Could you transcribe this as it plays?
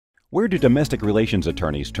Where do domestic relations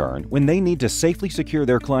attorneys turn when they need to safely secure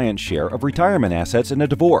their client's share of retirement assets in a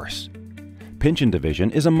divorce? Pension division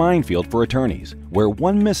is a minefield for attorneys, where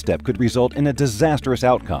one misstep could result in a disastrous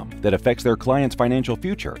outcome that affects their client's financial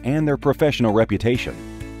future and their professional reputation.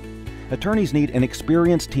 Attorneys need an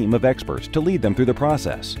experienced team of experts to lead them through the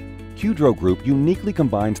process. QDRO Group uniquely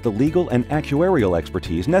combines the legal and actuarial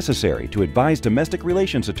expertise necessary to advise domestic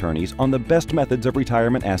relations attorneys on the best methods of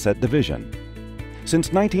retirement asset division.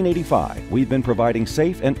 Since 1985, we've been providing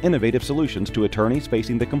safe and innovative solutions to attorneys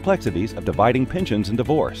facing the complexities of dividing pensions and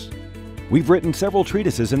divorce. We've written several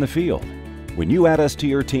treatises in the field. When you add us to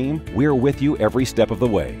your team, we're with you every step of the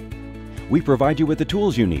way. We provide you with the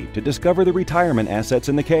tools you need to discover the retirement assets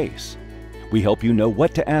in the case. We help you know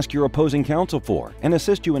what to ask your opposing counsel for and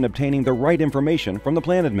assist you in obtaining the right information from the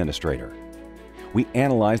plan administrator. We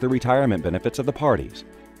analyze the retirement benefits of the parties,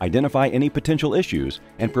 identify any potential issues,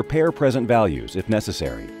 and prepare present values if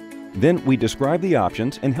necessary. Then we describe the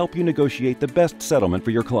options and help you negotiate the best settlement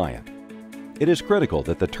for your client. It is critical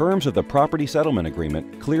that the terms of the property settlement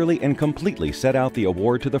agreement clearly and completely set out the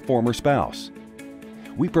award to the former spouse.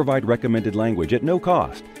 We provide recommended language at no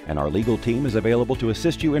cost, and our legal team is available to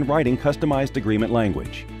assist you in writing customized agreement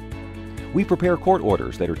language. We prepare court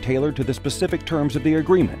orders that are tailored to the specific terms of the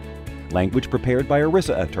agreement, language prepared by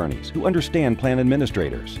ERISA attorneys who understand plan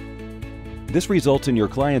administrators. This results in your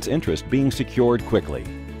client's interest being secured quickly.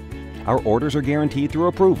 Our orders are guaranteed through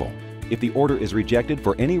approval. If the order is rejected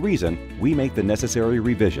for any reason, we make the necessary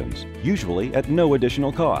revisions, usually at no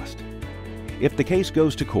additional cost. If the case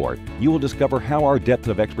goes to court, you will discover how our depth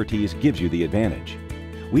of expertise gives you the advantage.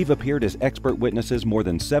 We've appeared as expert witnesses more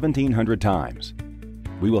than 1,700 times.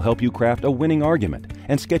 We will help you craft a winning argument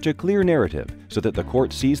and sketch a clear narrative so that the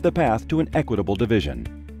court sees the path to an equitable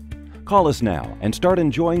division. Call us now and start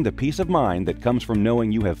enjoying the peace of mind that comes from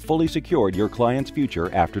knowing you have fully secured your client's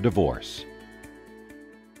future after divorce.